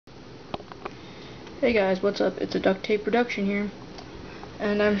Hey guys, what's up? It's a duct tape production here,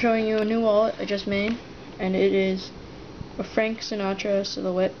 and I'm showing you a new wallet I just made, and it is a Frank Sinatra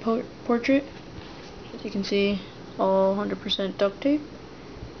silhouette portrait. As you can see, all 100% duct tape,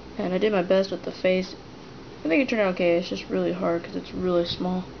 and I did my best with the face. I think it turned out okay. It's just really hard because it's really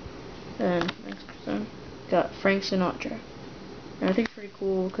small. And next person got Frank Sinatra, and I think it's pretty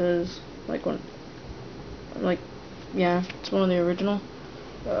cool because yeah, it's one of the original.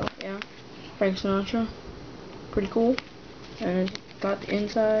 So yeah. Frank Sinatra, pretty cool, and it's got the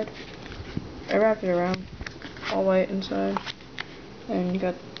inside. I wrapped it around, all white inside, and you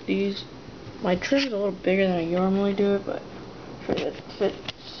got these. My trim's a little bigger than I normally do it, but for it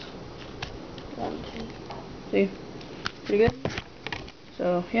fits. One, two, see, pretty good.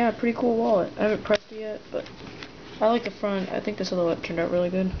 So yeah, pretty cool wallet. I haven't pressed it yet, but I like the front. I think the silhouette turned out really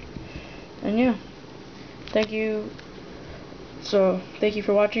good. And yeah, thank you. So, thank you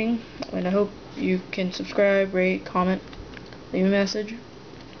for watching, and I hope you can subscribe, rate, comment, leave a message,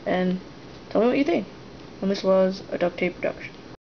 and tell me what you think. And this was a duct tape production.